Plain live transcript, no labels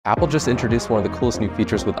Apple just introduced one of the coolest new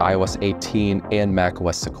features with iOS 18 and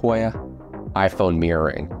macOS Sequoia, iPhone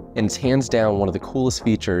mirroring. And it's hands down one of the coolest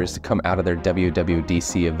features to come out of their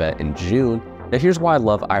WWDC event in June. Now here's why I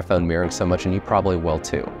love iPhone mirroring so much, and you probably will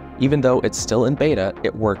too. Even though it's still in beta,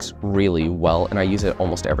 it works really well and I use it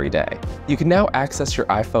almost every day. You can now access your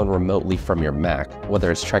iPhone remotely from your Mac,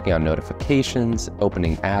 whether it's checking on notifications,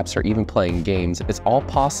 opening apps, or even playing games. It's all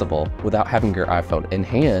possible without having your iPhone in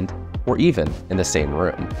hand or even in the same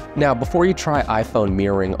room. Now, before you try iPhone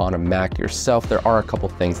mirroring on a Mac yourself, there are a couple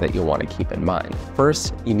things that you'll want to keep in mind.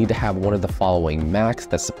 First, you need to have one of the following Macs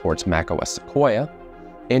that supports macOS Sequoia,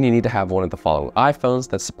 and you need to have one of the following iPhones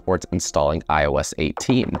that supports installing iOS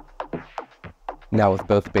 18. Now, with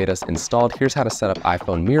both betas installed, here's how to set up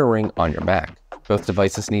iPhone mirroring on your Mac. Both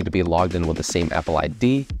devices need to be logged in with the same Apple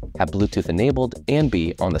ID, have Bluetooth enabled, and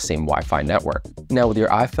be on the same Wi-Fi network. Now, with your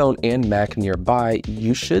iPhone and Mac nearby,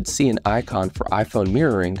 you should see an icon for iPhone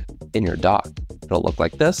mirroring in your dock. It'll look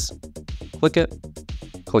like this. Click it,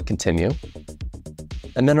 click continue,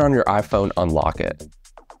 and then on your iPhone, unlock it.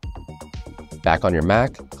 Back on your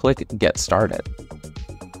Mac, click get started.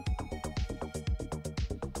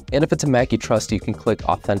 And if it's a Mac you trust, you can click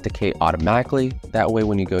authenticate automatically. That way,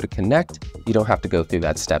 when you go to connect, you don't have to go through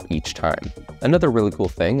that step each time. Another really cool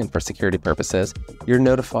thing, and for security purposes, you're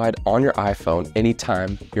notified on your iPhone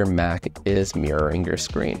anytime your Mac is mirroring your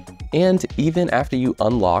screen. And even after you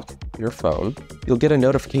unlock your phone, you'll get a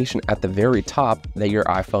notification at the very top that your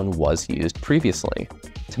iPhone was used previously.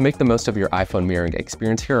 To make the most of your iPhone mirroring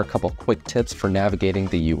experience, here are a couple quick tips for navigating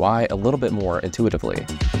the UI a little bit more intuitively.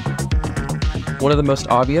 One of the most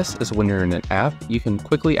obvious is when you're in an app, you can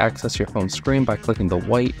quickly access your home screen by clicking the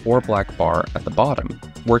white or black bar at the bottom,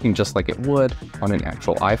 working just like it would on an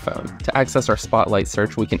actual iPhone. To access our Spotlight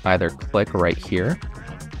search, we can either click right here,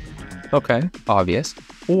 okay, obvious,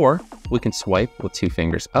 or we can swipe with 2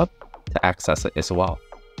 fingers up to access it as well.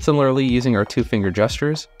 Similarly, using our 2-finger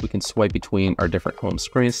gestures, we can swipe between our different home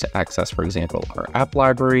screens to access, for example, our app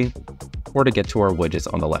library, or to get to our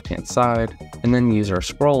widgets on the left-hand side, and then use our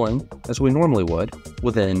scrolling, as we normally would,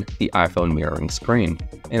 within the iPhone mirroring screen.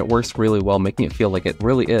 And it works really well, making it feel like it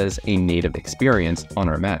really is a native experience on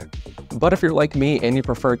our Mac. But if you're like me and you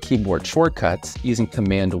prefer keyboard shortcuts, using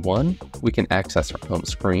Command 1, we can access our home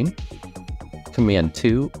screen. Command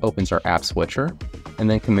 2 opens our app switcher, and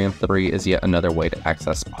then Command 3 is yet another way to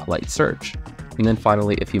access Spotlight search. And then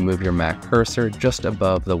finally, if you move your Mac cursor just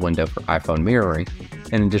above the window for iPhone mirroring,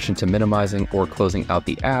 in addition to minimizing or closing out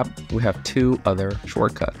the app, we have 2 other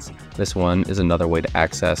shortcuts. This one is another way to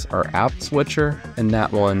access our app switcher, and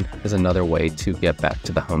that one is another way to get back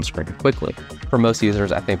to the home screen quickly. For most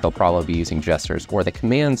users, I think they'll probably be using gestures or the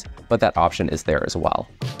commands, but that option is there as well.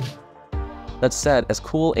 That said, as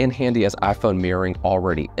cool and handy as iPhone mirroring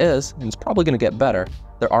already is, and it's probably going to get better,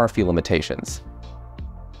 there are a few limitations.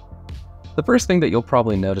 The first thing that you'll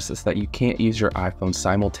probably notice is that you can't use your iPhone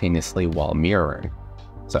simultaneously while mirroring.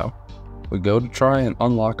 So, we go to try and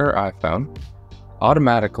unlock our iPhone.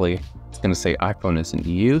 Automatically, it's going to say iPhone is in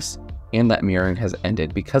use, and that mirroring has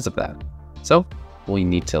ended because of that. So, we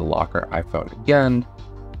need to lock our iPhone again,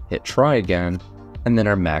 hit try again, and then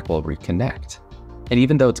our Mac will reconnect. And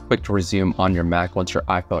even though it's quick to resume on your Mac once your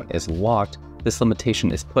iPhone is locked, this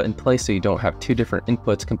limitation is put in place so you don't have 2 different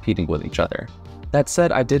inputs competing with each other. That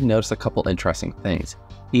said, I did notice a couple interesting things.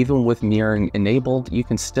 Even with mirroring enabled, you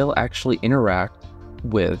can still actually interact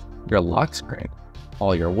with your lock screen.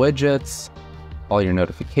 All your widgets, all your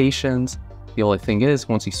notifications. The only thing is,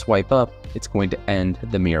 once you swipe up, it's going to end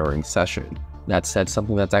the mirroring session. That said,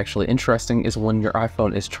 something that's actually interesting is when your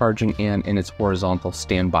iPhone is charging and in its horizontal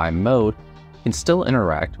standby mode, can still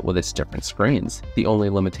interact with its different screens. The only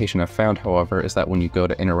limitation I've found, however, is that when you go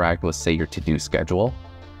to interact with, say, your to-do schedule,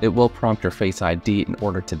 it will prompt your Face ID in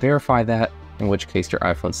order to verify that, in which case your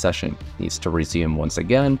iPhone session needs to resume once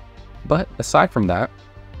again. But aside from that,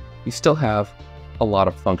 you still have a lot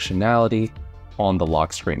of functionality on the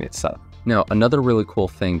lock screen itself. Now, another really cool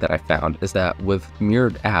thing that I found is that with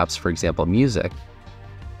mirrored apps, for example, music,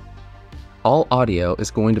 all audio is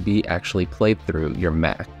going to be actually played through your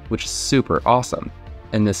Mac, which is super awesome.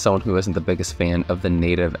 And as someone who isn't the biggest fan of the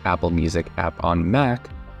native Apple Music app on Mac,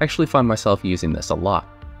 I actually find myself using this a lot.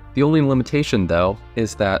 The only limitation though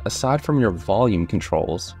is that aside from your volume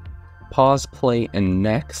controls, pause, play, and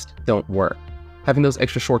next don't work. Having those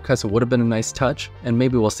extra shortcuts would have been a nice touch, and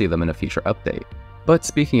maybe we'll see them in a future update. But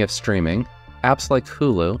speaking of streaming, apps like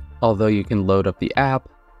Hulu, although you can load up the app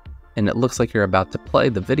and it looks like you're about to play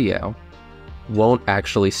the video, won't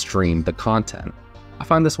actually stream the content. I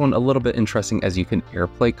find this one a little bit interesting as you can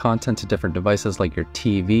AirPlay content to different devices like your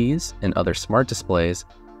TVs and other smart displays,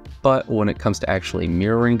 But when it comes to actually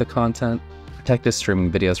mirroring the content, protected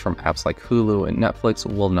streaming videos from apps like Hulu and Netflix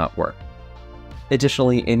will not work.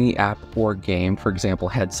 Additionally, any app or game, for example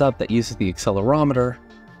Heads Up, that uses the accelerometer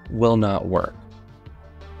will not work.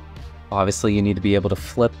 Obviously, you need to be able to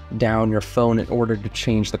flip down your phone in order to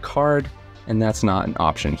change the card, and that's not an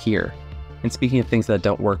option here. And speaking of things that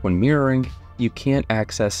don't work when mirroring, you can't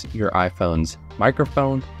access your iPhone's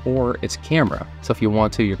microphone or its camera. So if you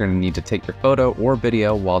want to, you're going to need to take your photo or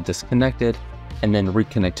video while disconnected and then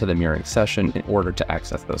reconnect to the mirroring session in order to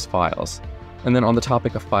access those files. And then on the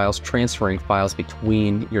topic of files, transferring files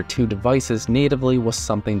between your two devices natively was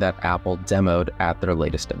something that Apple demoed at their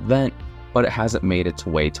latest event, but it hasn't made its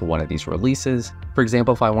way to one of these releases. For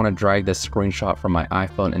example, if I want to drag this screenshot from my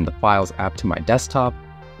iPhone in the Files app to my desktop,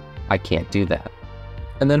 I can't do that.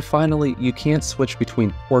 And then finally, you can't switch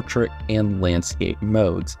between portrait and landscape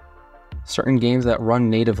modes. Certain games that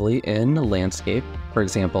run natively in landscape, for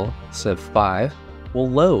example, Civ 5, will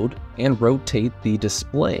load and rotate the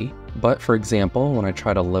display. But for example, when I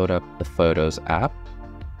try to load up the Photos app,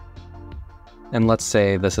 and let's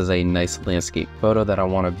say this is a nice landscape photo that I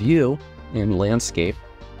want to view in landscape,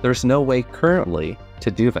 there's no way currently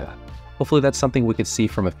to do that. Hopefully that's something we could see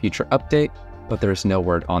from a future update, but there's no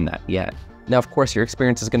word on that yet. Now, of course, your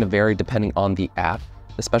experience is going to vary depending on the app,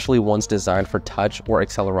 especially ones designed for touch or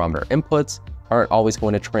accelerometer inputs aren't always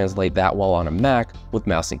going to translate that well on a Mac with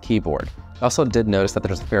mouse and keyboard. I also did notice that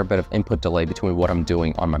there's a fair bit of input delay between what I'm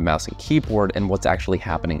doing on my mouse and keyboard and what's actually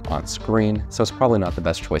happening on screen, so it's probably not the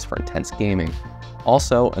best choice for intense gaming.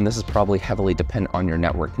 Also, and this is probably heavily dependent on your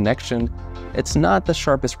network connection, it's not the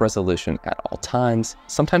sharpest resolution at all times.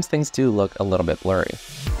 Sometimes things do look a little bit blurry.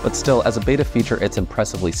 But still, as a beta feature, it's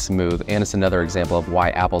impressively smooth, and it's another example of why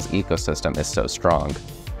Apple's ecosystem is so strong.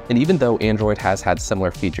 And even though Android has had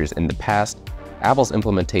similar features in the past, Apple's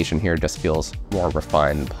implementation here just feels more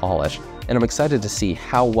refined and polished, and I'm excited to see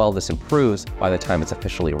how well this improves by the time it's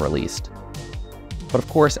officially released. But of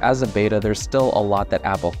course, as a beta, there's still a lot that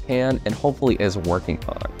Apple can and hopefully is working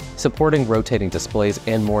on. Supporting rotating displays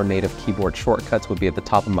and more native keyboard shortcuts would be at the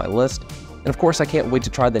top of my list. And of course, I can't wait to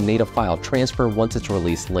try the native file transfer once it's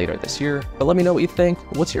released later this year. But let me know what you think.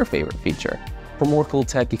 What's your favorite feature? For more cool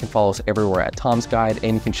tech, you can follow us everywhere at Tom's Guide,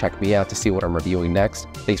 and you can check me out to see what I'm reviewing next.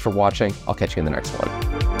 Thanks for watching. I'll catch you in the next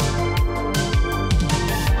one.